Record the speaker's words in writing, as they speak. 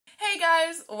Hey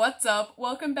guys, what's up?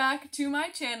 Welcome back to my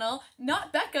channel.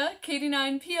 Not Becca,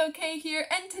 Katie9POK here,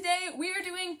 and today we are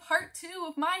doing part 2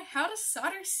 of my How to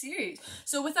Solder series.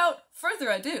 So without further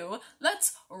ado,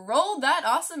 let's roll that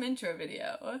awesome intro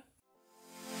video.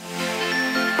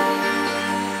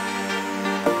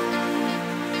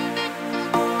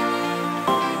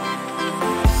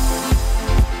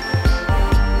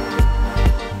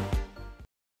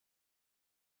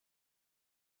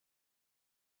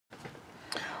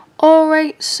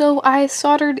 Alright, so I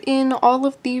soldered in all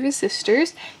of the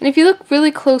resistors, and if you look really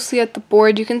closely at the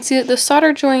board, you can see that the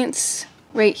solder joints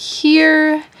right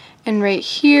here,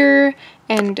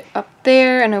 and up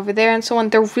there, and over there, and so on,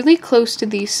 they're really close to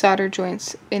these solder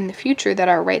joints in the future that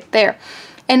are right there.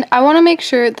 And I want to make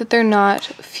sure that they're not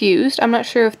fused. I'm not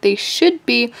sure if they should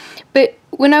be, but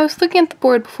when I was looking at the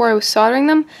board before I was soldering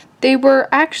them, they were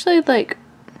actually like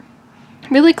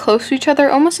really close to each other,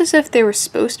 almost as if they were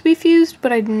supposed to be fused,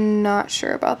 but I'm not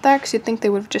sure about that because you'd think they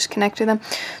would have just connected them.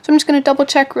 So I'm just going to double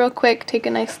check real quick, take a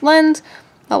nice lens,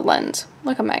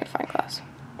 like a magnifying glass.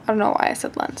 I don't know why I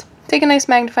said lens. Take a nice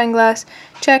magnifying glass,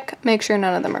 check, make sure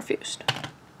none of them are fused.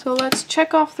 So let's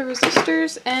check off the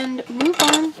resistors and move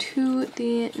on to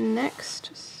the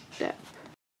next step.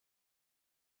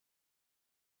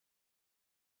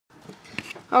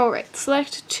 Alright,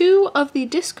 select 2 of the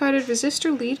discarded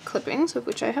resistor lead clippings, of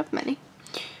which I have many.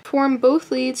 Form both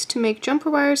leads to make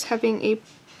jumper wires having a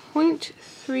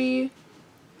 0.3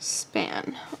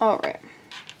 span. Alright.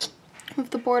 Move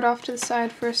the board off to the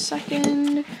side for a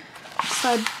second.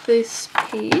 Slide this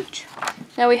page.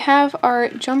 Now we have our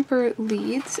jumper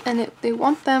leads, and they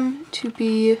want them to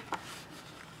be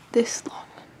this long.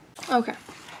 Okay.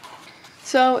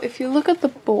 So if you look at the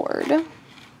board,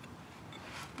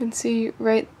 you can see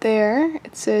right there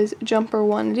it says jumper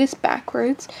 1. It is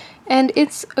backwards, and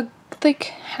it's like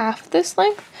half this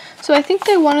length. So I think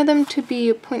they wanted them to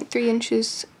be 0.3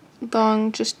 inches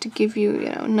long just to give you,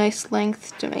 nice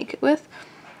length to make it with.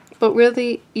 But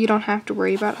really, you don't have to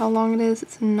worry about how long it is.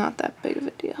 It's not that big of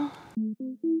a deal.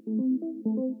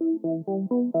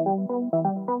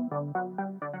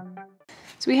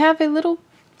 So we have a little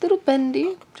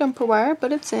bendy jumper wire,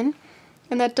 but it's in.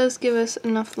 And that does give us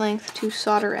enough length to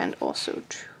solder and also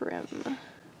trim.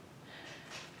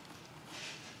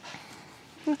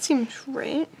 That seems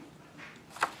right.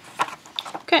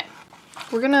 Okay,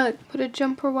 we're gonna put a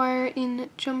jumper wire in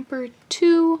jumper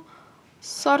 2,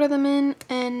 solder them in,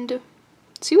 and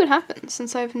see what happens,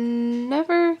 since I've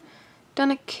never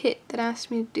done a kit that asked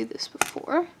me to do this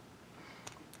before.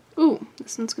 Ooh,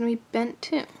 this one's gonna be bent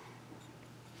too.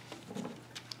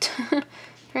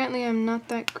 Apparently I'm not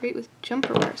that great with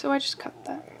jumper wire, so I just cut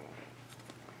that.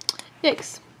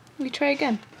 Yikes. We try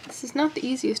again. This is not the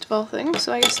easiest of all things,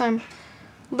 so I guess I'm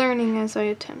learning as I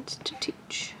attempt to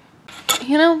teach.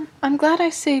 I'm glad I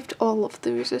saved all of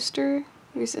the resistor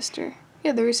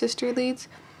leads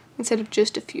instead of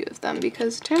just a few of them,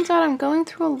 because it turns out I'm going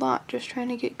through a lot just trying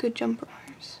to get good jumper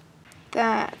wires.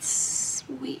 That's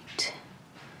sweet.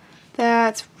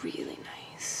 That's really nice.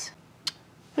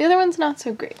 The other one's not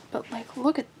so great, but like,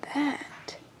 look at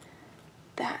that.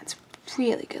 That's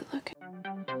really good looking.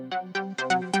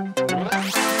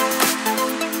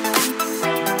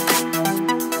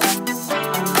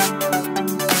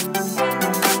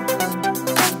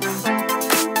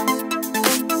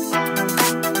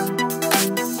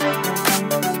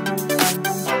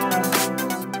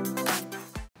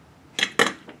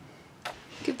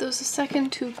 Give those a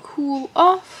second to cool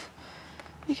off.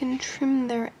 We can trim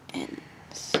their ends.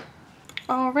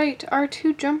 Alright, our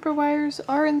 2 jumper wires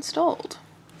are installed.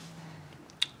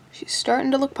 She's starting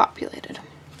to look populated.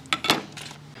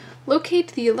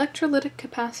 Locate the electrolytic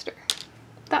capacitor.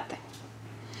 That thing.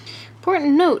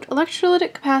 Important note,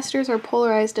 electrolytic capacitors are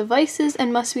polarized devices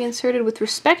and must be inserted with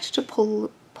respect to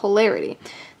polarity.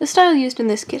 The style used in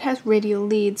this kit has radial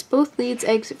leads. Both leads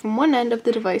exit from one end of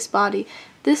the device body.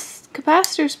 This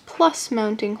capacitor's plus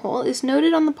mounting hole is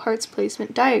noted on the parts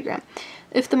placement diagram.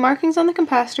 If the markings on the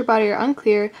capacitor body are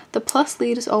unclear, the plus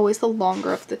lead is always the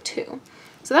longer of the 2.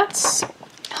 So that's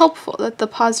helpful, that the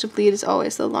positive lead is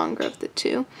always the longer of the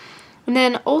 2. And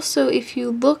then also, if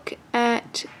you look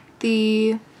at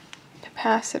the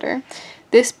capacitor,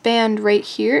 this band right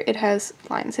here, it has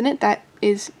lines in it. That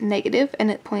is negative, and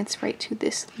it points right to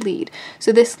this lead.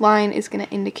 So this line is going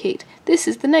to indicate this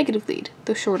is the negative lead,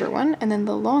 the shorter one, and then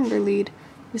the longer lead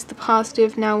is the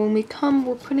positive. Now when we're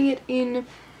putting it in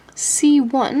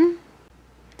C1,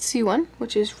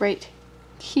 which is right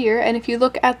here, and if you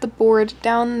look at the board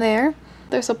down there,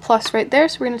 there's a plus right there,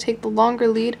 so we're going to take the longer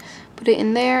lead, put it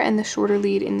in there, and the shorter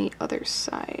lead in the other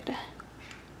side.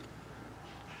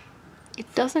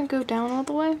 It doesn't go down all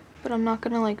the way, but I'm not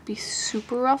gonna like be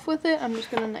super rough with it. I'm just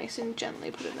gonna nice and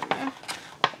gently put it in there.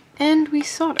 And we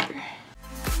solder.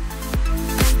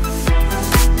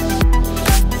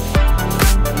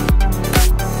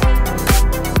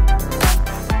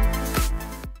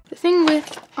 The thing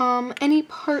with any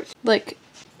part, like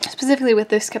specifically with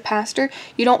this capacitor,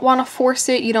 you don't want to force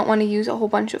it, you don't want to use a whole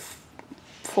bunch of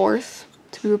force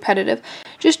to be repetitive.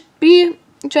 Just be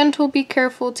gentle, be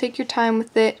careful, take your time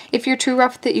with it. If you're too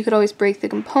rough with it, you could always break the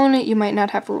component, you might not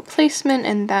have a replacement,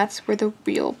 and that's where the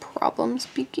real problems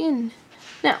begin.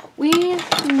 Now, we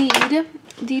need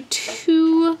the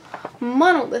two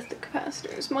monolithic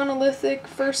capacitors. Monolithic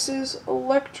versus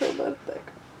electrolytic.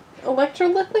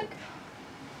 Electrolytic?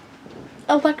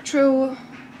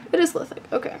 It is lithic,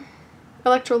 okay.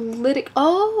 Electrolytic,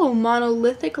 oh,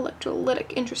 monolithic,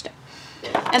 electrolytic, interesting.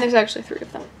 And there's actually 3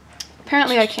 of them.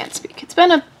 Apparently I can't speak. It's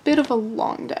been a bit of a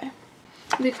long day.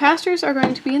 The capacitors are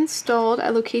going to be installed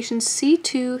at locations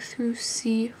C2 through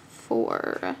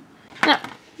C4. Now,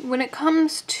 when it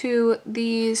comes to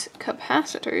these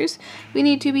capacitors, we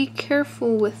need to be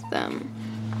careful with them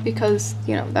because,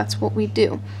 you know, that's what we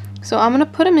do. So I'm going to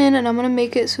put them in and I'm going to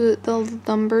make it so that the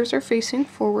numbers are facing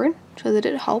forward so that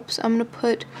it helps. I'm going to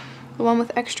put the one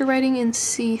with extra writing in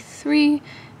C3,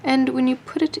 and when you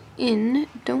put it in,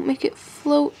 don't make it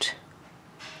float,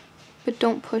 but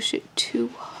don't push it too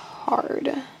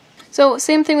hard. So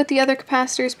same thing with the other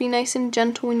capacitors, be nice and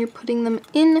gentle when you're putting them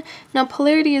in. Now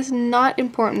polarity is not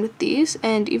important with these,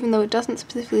 and even though it doesn't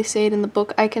specifically say it in the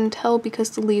book, I can tell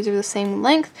because the leads are the same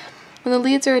length. When the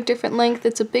leads are a different length,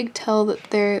 it's a big tell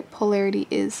that their polarity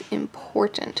is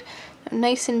important. Now,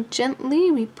 nice and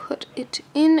gently, we put it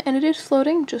in, and it is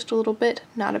floating just a little bit,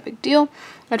 not a big deal.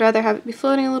 I'd rather have it be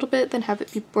floating a little bit than have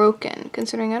it be broken,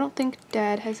 considering I don't think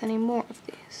Dad has any more of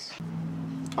these.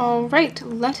 Alright,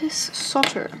 lettuce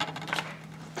solder.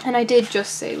 And I did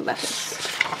just say lettuce.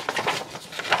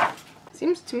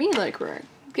 Seems to me like we're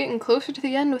getting closer to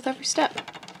the end with every step.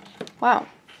 Wow.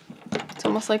 It's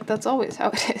almost like that's always how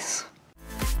it is.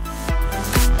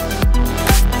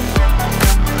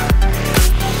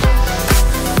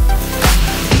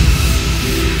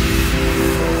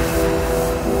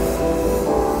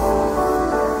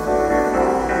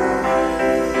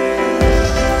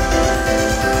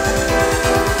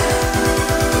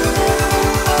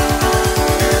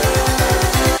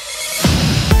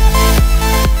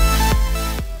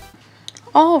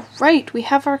 Alright, we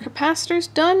have our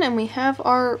capacitors done and we have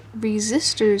our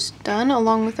resistors done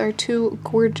along with our 2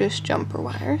 gorgeous jumper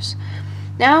wires.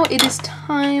 Now it is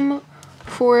time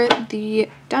for the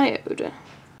diode.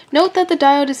 Note that the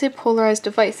diode is a polarized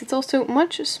device. It's also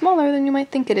much smaller than you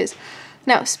might think it is.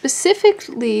 Now,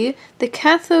 specifically, the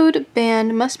cathode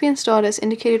band must be installed as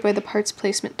indicated by the parts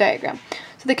placement diagram.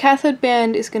 So the cathode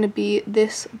band is going to be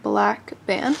this black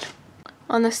band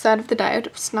on this side of the diode.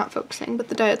 It's not focusing, but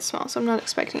the diode's small, so I'm not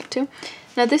expecting it to.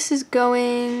 Now this is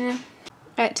going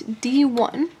at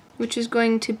D1, which is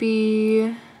going to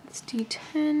be, it's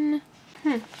D10.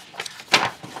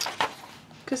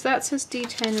 Because that says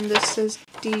D10 and this says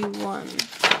D1.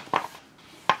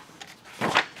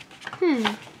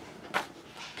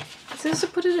 It says to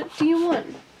put it at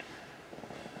D1.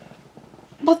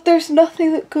 But there's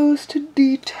nothing that goes to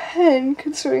D10,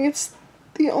 considering it's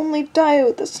the only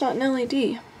diode that's not an LED.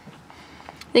 I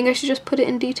think I should just put it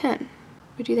in D10.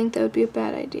 Or do you think that would be a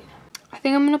bad idea? I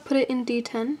think I'm going to put it in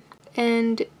D10,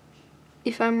 and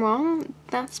if I'm wrong,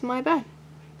 that's my bad.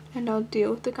 And I'll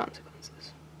deal with the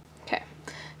consequences. Okay.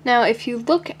 Now, if you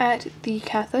look at the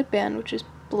cathode band, which is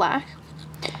black,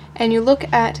 and you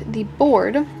look at the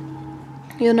board,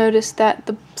 you'll notice that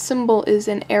the symbol is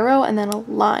an arrow and then a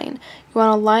line. You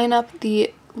want to line up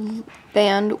the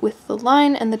band with the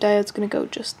line, and the diode's going to go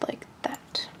just like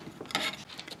that.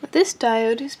 But this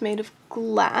diode is made of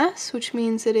glass, which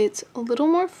means that it's a little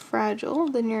more fragile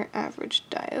than your average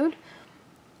diode.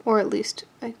 Or at least,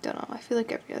 I don't know, I feel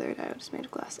like every other diode is made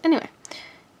of glass. Anyway,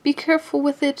 be careful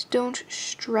with it, don't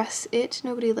stress it.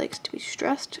 Nobody likes to be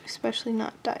stressed, especially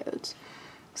not diodes.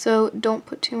 So don't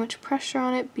put too much pressure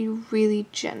on it, be really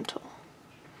gentle.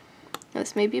 Now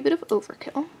this may be a bit of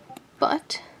overkill,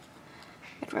 but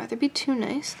I'd rather be too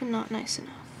nice than not nice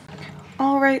enough.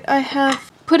 Alright, I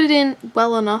have put it in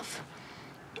well enough.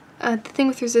 The thing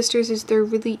with resistors is they're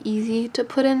really easy to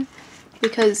put in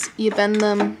because you bend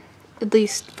them, at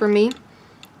least for me,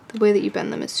 the way that you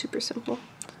bend them is super simple.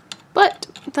 But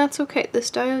that's okay, this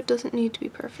diode doesn't need to be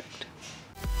perfect.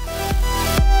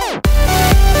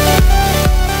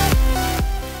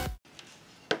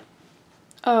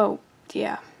 Oh,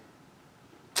 yeah.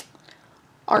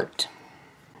 Art.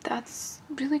 That's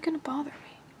really gonna bother me.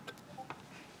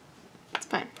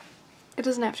 It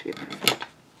doesn't have to be perfect.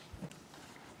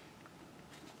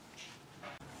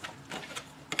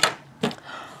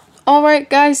 Alright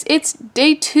guys, it's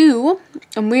day 2,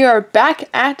 and we are back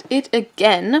at it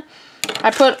again. I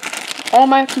put all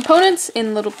my components in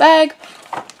a little bag,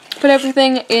 put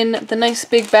everything in the nice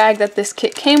big bag that this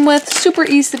kit came with. Super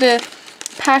easy to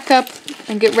pack up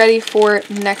and get ready for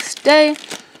next day.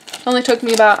 Only took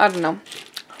me about, I don't know,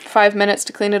 5 minutes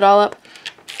to clean it all up.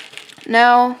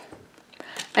 Now,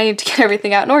 I need to get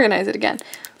everything out and organize it again.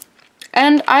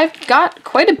 And I've got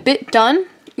quite a bit done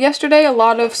yesterday. A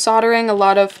lot of soldering, a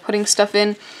lot of putting stuff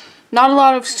in. Not a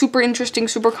lot of super interesting,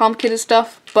 super complicated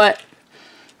stuff, but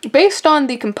based on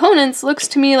the components, looks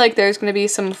to me like there's going to be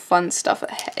some fun stuff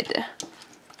ahead.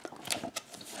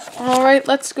 Alright,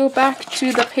 let's go back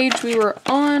to the page we were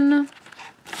on.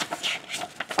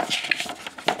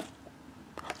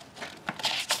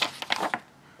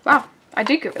 Wow, I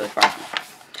did get really far.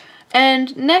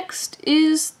 And next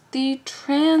is the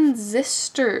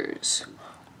transistors,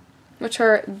 which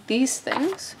are these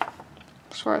things,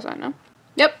 as far as I know.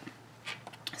 Yep.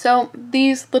 So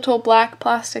these little black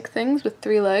plastic things with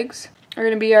 3 legs are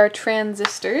going to be our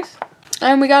transistors.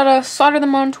 And we gotta solder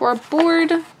them onto our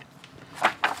board.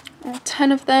 All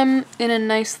 10 of them in a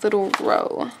nice little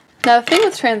row. Now the thing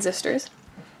with transistors,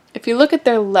 if you look at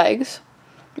their legs,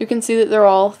 you can see that they're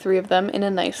all 3 of them in a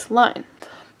nice line.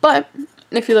 But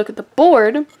if you look at the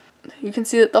board, you can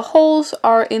see that the holes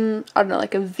are in, I don't know,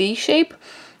 like a V shape.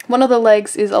 One of the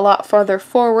legs is a lot farther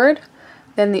forward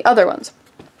than the other ones.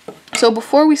 So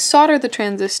before we solder the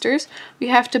transistors, we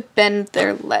have to bend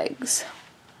their legs.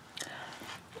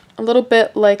 A little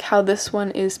bit like how this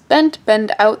one is bent.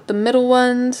 Bend out the middle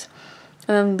ones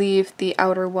and then leave the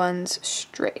outer ones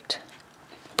straight.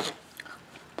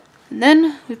 And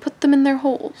then we put them in their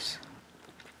holes.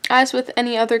 As with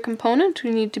any other component,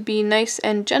 we need to be nice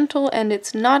and gentle, and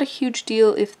it's not a huge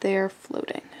deal if they're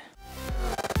floating.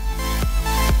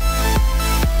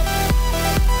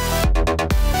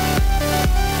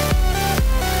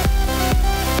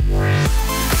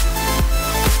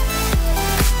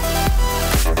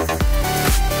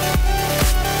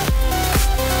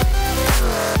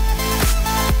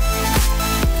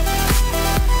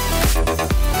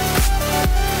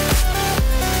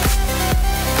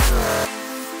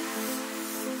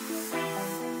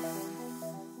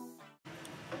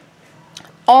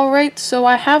 Alright, so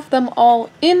I have them all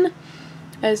in.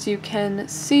 As you can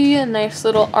see, a nice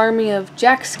little army of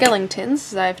Jack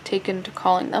Skellingtons, as I've taken to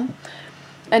calling them.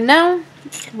 And now,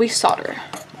 we solder.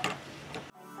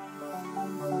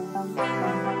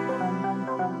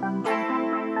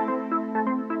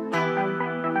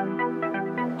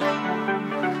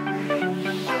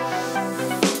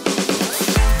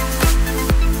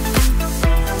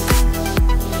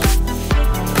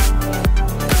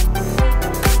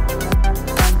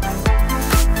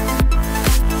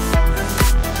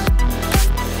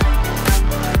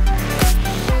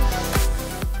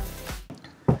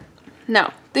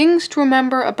 Now, things to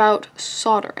remember about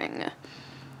soldering.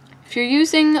 If you're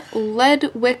using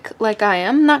lead wick like I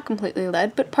am, not completely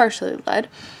lead, but partially lead,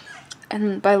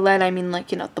 and by lead I mean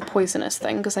like, you know, the poisonous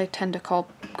thing, because I tend to call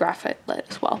graphite lead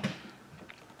as well.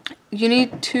 You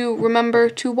need to remember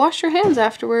to wash your hands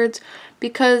afterwards,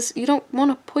 because you don't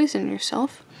want to poison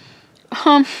yourself.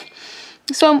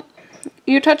 So,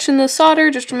 you're touching the solder,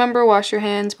 just remember wash your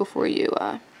hands before you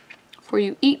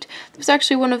eat. It was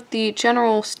actually one of the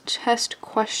general test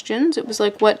questions. It was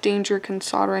like, what danger can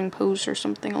soldering pose, or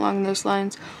something along those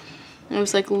lines. And it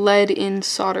was like, lead in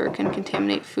solder can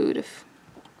contaminate food if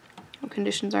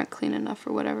conditions aren't clean enough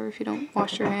or whatever, if you don't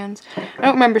wash your hands. I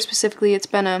don't remember specifically. It's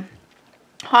been a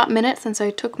hot minute since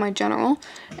I took my general.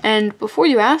 And before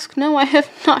you ask, no, I have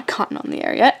not gotten on the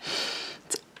air yet.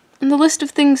 It's on the list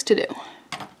of things to do.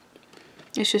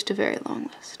 It's just a very long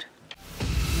list.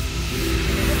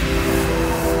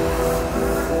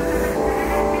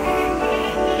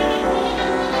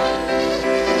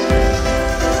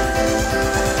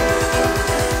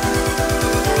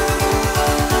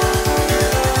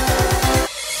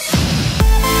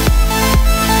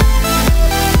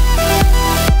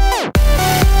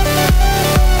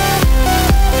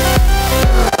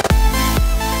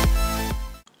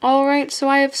 Alright, so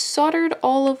I have soldered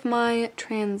all of my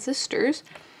transistors.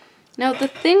 Now the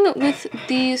thing with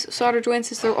these solder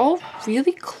joints is they're all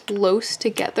really close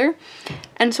together.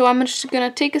 And so I'm just going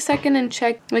to take a second and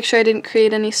check, make sure I didn't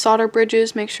create any solder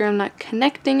bridges, make sure I'm not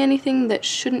connecting anything that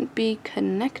shouldn't be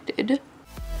connected.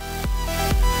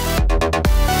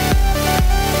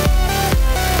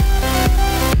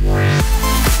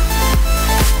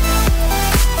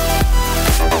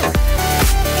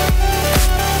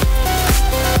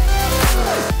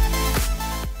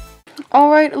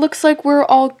 Alright, it looks like we're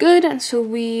all good, and so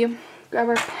we grab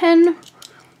our pen,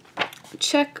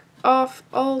 check off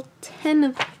all 10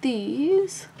 of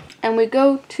these, and we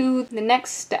go to the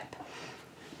next step.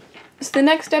 So the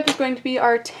next step is going to be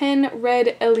our 10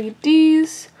 red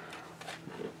LEDs,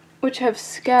 which have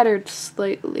scattered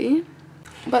slightly,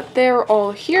 but they're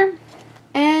all here,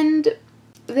 and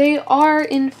they are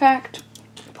in fact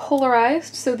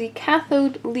polarized, so the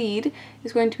cathode lead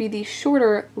is going to be the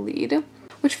shorter lead,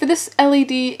 which for this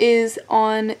LED is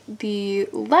on the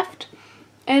left,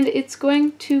 and it's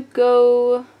going to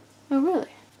go, oh really?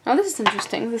 Oh, this is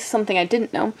interesting. This is something I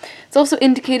didn't know. It's also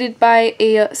indicated by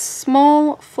a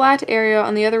small flat area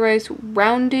on the otherwise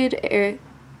rounded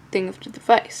thing of the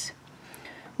device,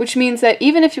 which means that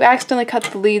even if you accidentally cut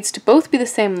the leads to both be the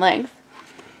same length,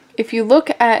 if you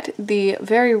look at the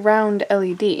very round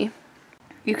LED,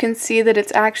 you can see that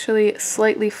it's actually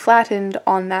slightly flattened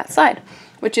on that side,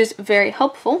 which is very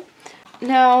helpful.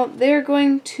 Now, they're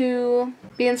going to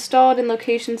be installed in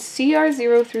locations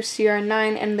CR0 through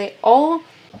CR9, and they all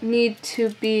need to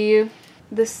be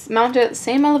mounted at the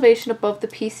same elevation above the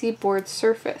PC board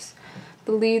surface.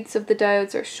 The leads of the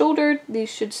diodes are shouldered. These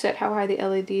should set how high the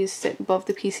LEDs sit above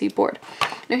the PC board.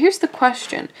 Now here's the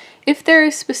question. If there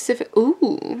is specific...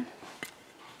 Ooh.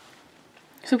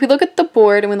 So if we look at the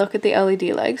board and we look at the LED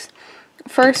legs,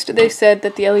 first they said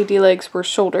that the LED legs were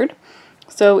shouldered.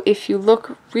 So if you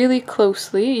look really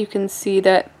closely, you can see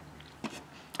that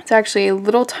it's actually a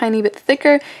little tiny bit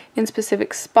thicker in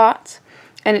specific spots.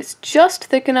 And it's just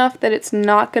thick enough that it's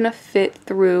not going to fit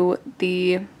through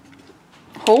the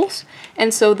holes,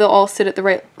 and so they'll all sit at the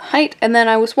right height. And then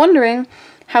I was wondering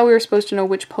how we were supposed to know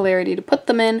which polarity to put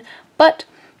them in, but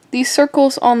these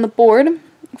circles on the board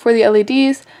for the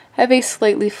LEDs have a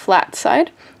slightly flat side,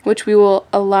 which we will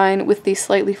align with the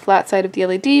slightly flat side of the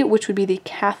LED, which would be the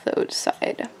cathode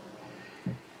side.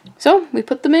 So we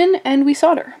put them in and we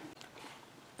solder.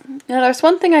 Now there's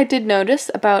one thing I did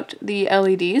notice about the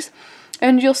LEDs,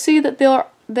 and you'll see that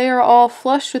they are all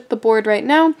flush with the board right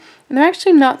now, and they're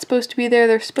actually not supposed to be there.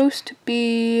 They're supposed to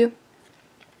be,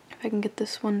 if I can get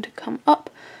this one to come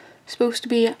up, supposed to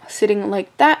be sitting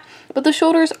like that, but the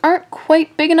shoulders aren't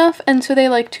quite big enough, and so they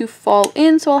like to fall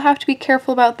in, so I'll have to be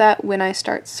careful about that when I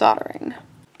start soldering.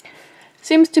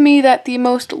 Seems to me that the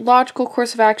most logical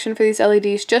course of action for these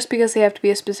LEDs, just because they have to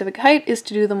be a specific height, is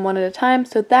to do them one at a time,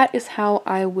 so that is how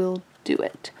I will do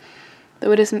it,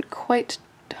 though it isn't quite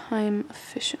time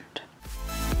efficient.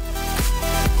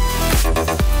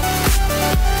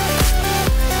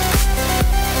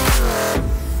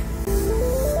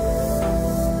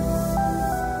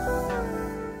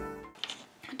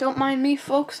 Don't mind me,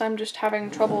 folks, I'm just having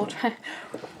trouble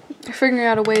figuring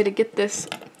out a way to get this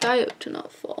diode to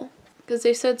not fall, because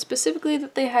they said specifically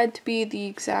that they had to be the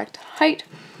exact height,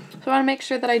 so I want to make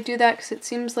sure that I do that because it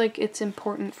seems like it's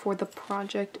important for the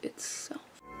project itself.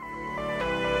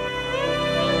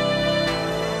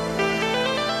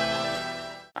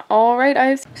 Alright,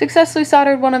 I've successfully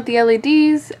soldered one of the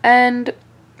LEDs, and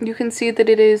you can see that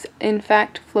it is in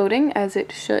fact floating as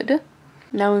it should.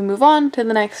 Now we move on to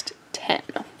the next 10.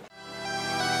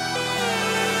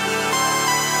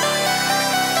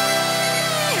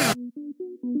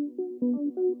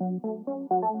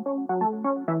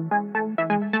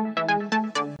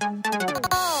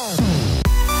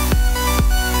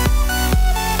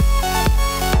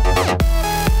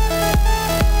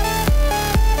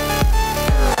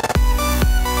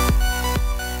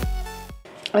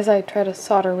 As I try to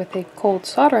solder with a cold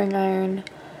soldering iron,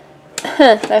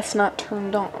 that's not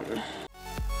turned on.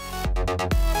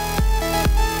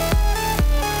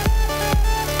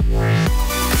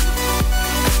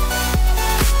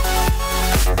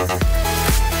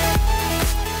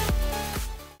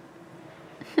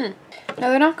 Now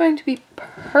they're not going to be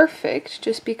perfect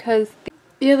just because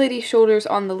the LED shoulders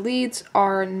on the leads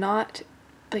are not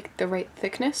like the right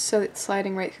thickness, so it's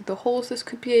sliding right through the holes. This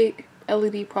could be a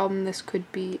LED problem, this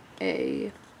could be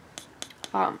a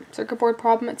circuit board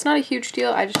problem. It's not a huge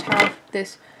deal, I just have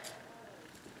this.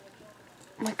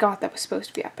 Oh my god, that was supposed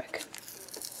to be epic.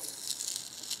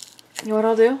 You know what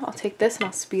I'll do? I'll take this and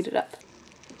I'll speed it up.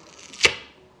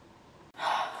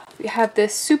 We have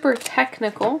this super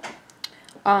technical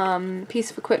piece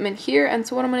of equipment here, and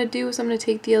so what I'm going to do is I'm going to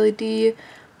take the LED,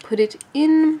 put it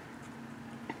in,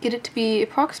 get it to be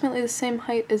approximately the same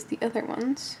height as the other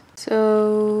ones.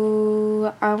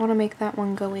 So I want to make that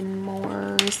one go in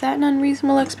more. Is that an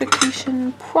unreasonable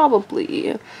expectation?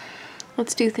 Probably.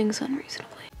 Let's do things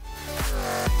unreasonably.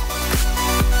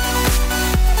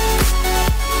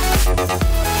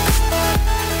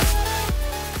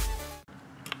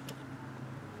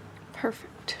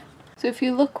 Perfect. So if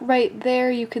you look right there,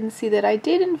 you can see that I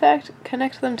did in fact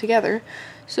connect them together.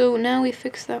 So now we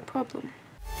fix that problem.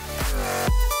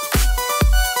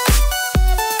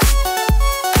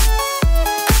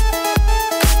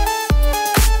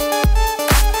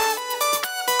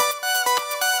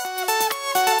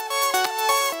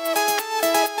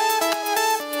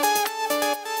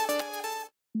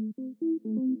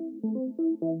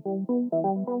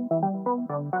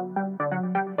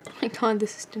 Oh my god,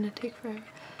 this is gonna take forever.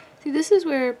 See, this is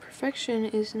where perfection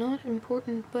is not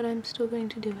important, but I'm still going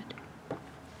to do it.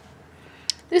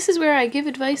 This is where I give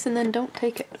advice and then don't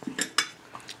take it.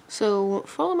 So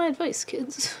follow my advice,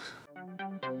 kids.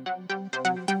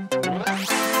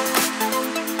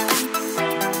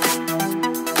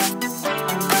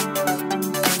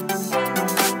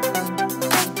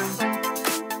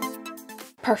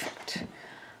 Perfect.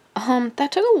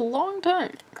 That took a long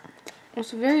time. It was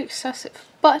very excessive,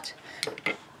 but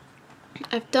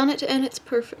I've done it and it's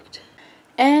perfect.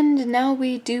 And now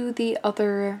we do the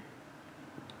other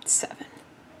 7.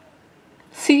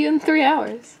 See you in 3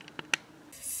 hours.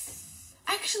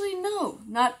 Actually, no,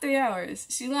 not 3 hours.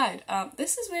 She lied.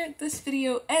 This is where this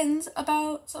video ends,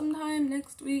 about sometime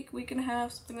next week, week and a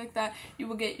half, something like that. You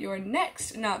will get your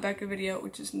next Not Becca video,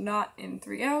 which is not in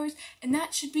 3 hours, and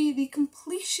that should be the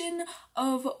completion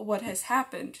of what has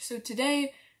happened. So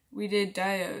today, we did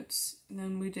diodes, and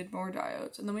then we did more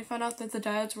diodes, and then we found out that the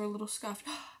diodes were a little scuffed,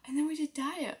 and then we did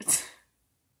diodes.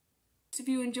 So if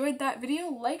you enjoyed that video,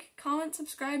 like, comment,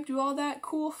 subscribe, do all that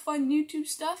cool, fun YouTube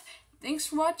stuff. Thanks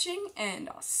for watching, and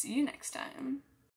I'll see you next time.